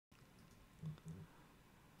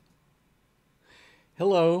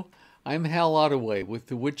Hello, I'm Hal Ottaway with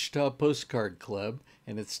the Wichita Postcard Club,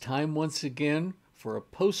 and it's time once again for a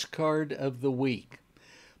postcard of the week.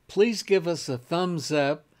 Please give us a thumbs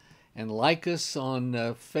up and like us on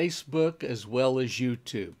Facebook as well as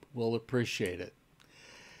YouTube. We'll appreciate it.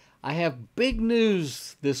 I have big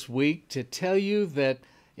news this week to tell you that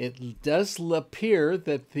it does appear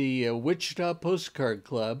that the Wichita Postcard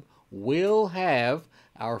Club will have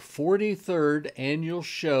our 43rd annual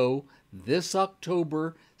show this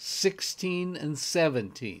October 16 and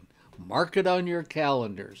 17. Mark it on your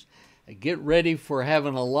calendars. Get ready for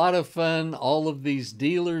having a lot of fun. All of these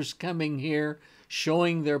dealers coming here,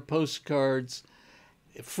 showing their postcards,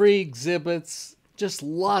 free exhibits, just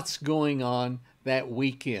lots going on that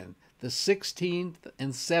weekend, the 16th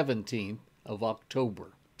and 17th of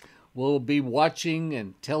October. We'll be watching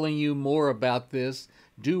and telling you more about this.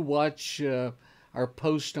 Do watch our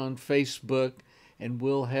post on Facebook, and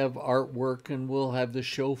we'll have artwork and we'll have the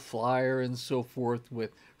show flyer and so forth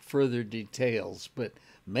with further details. But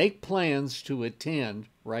make plans to attend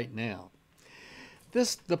right now.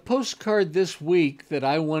 The postcard this week that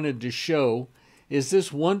I wanted to show is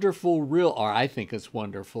this wonderful I think it's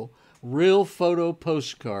wonderful, real photo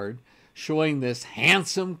postcard showing this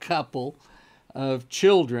handsome couple of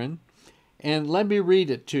children. And let me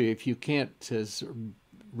read it to you if you can't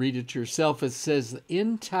read it yourself. It says,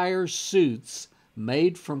 entire suits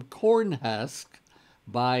made from corn husk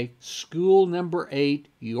by School Number 8,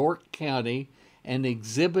 York County, and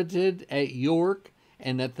exhibited at York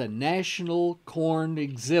and at the National Corn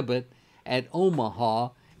Exhibit at Omaha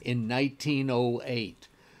in 1908.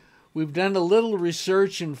 We've done a little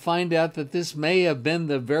research and find out that this may have been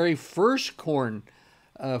the very first corn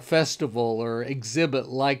festival or exhibit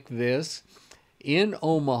like this in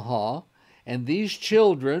Omaha, and these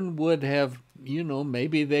children would have,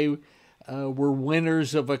 maybe they were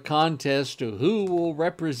winners of a contest to who will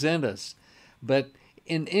represent us. But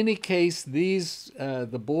in any case,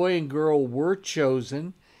 the boy and girl were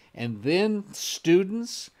chosen, and then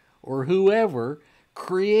students or whoever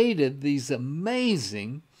created these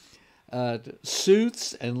amazing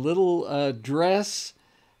suits and little dress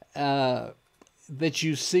that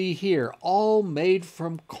you see here, all made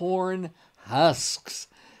from corn husks.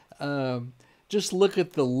 Just look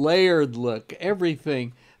at the layered look,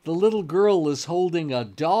 everything. The little girl is holding a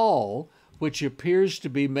doll, which appears to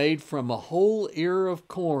be made from a whole ear of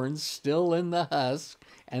corn still in the husk,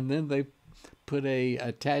 and then they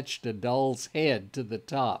attached a doll's head to the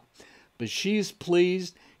top. But she's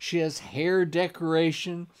pleased. She has hair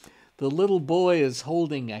decoration. The little boy is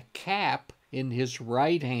holding a cap in his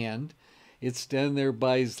right hand. It's down there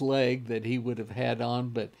by his leg that he would have had on,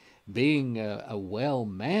 but being a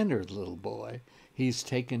well-mannered little boy, he's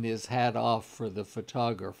taken his hat off for the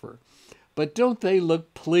photographer. But don't they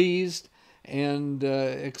look pleased and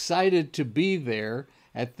excited to be there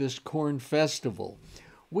at this corn festival?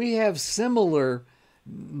 We have similar,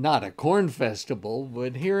 not a corn festival,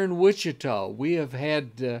 but here in Wichita, we have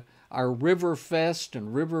had our River Fest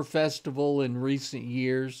and River Festival in recent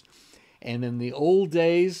years. And in the old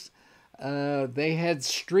days, they had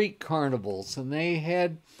street carnivals and they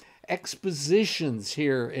had expositions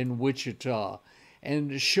here in Wichita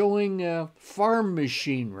and showing farm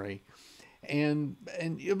machinery. And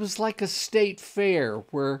it was like a state fair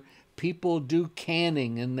where people do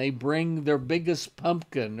canning and they bring their biggest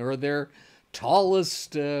pumpkin or their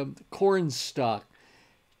tallest corn stalk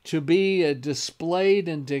to be displayed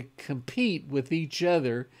and to compete with each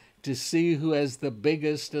other to see who has the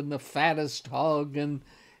biggest and the fattest hog and,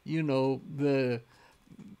 the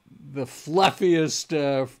fluffiest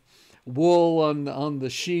wool on the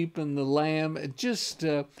sheep and the lamb. Just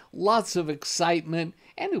lots of excitement,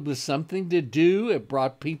 and it was something to do. It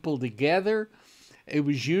brought people together. It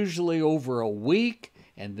was usually over a week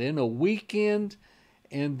and then a weekend,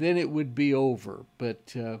 and then it would be over.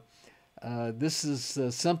 But this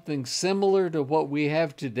is something similar to what we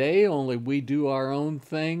have today, only we do our own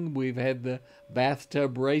thing. We've had the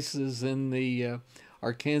bathtub races in the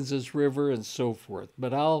Arkansas River and so forth.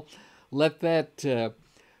 But I'll let that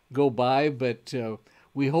go by. But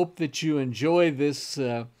we hope that you enjoy this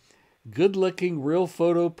good-looking real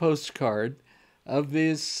photo postcard of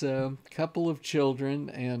this couple of children.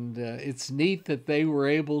 And it's neat that they were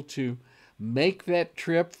able to make that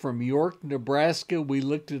trip from York, Nebraska. We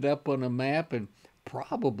looked it up on a map, and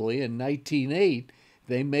probably in 1908,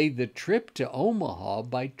 they made the trip to Omaha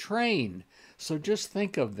by train. So just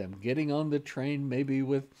think of them getting on the train, maybe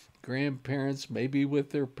with grandparents, maybe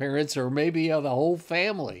with their parents, or maybe the whole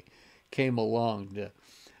family came along to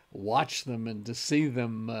watch them and to see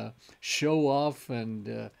them show off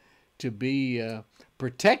and to be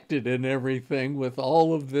protected and everything with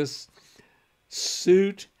all of this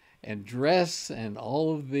suit and dress and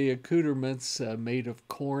all of the accoutrements made of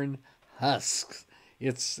corn husks.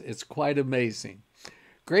 It's quite amazing.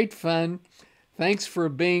 Great fun. Thanks for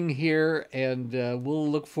being here, and we'll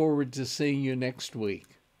look forward to seeing you next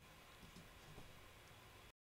week.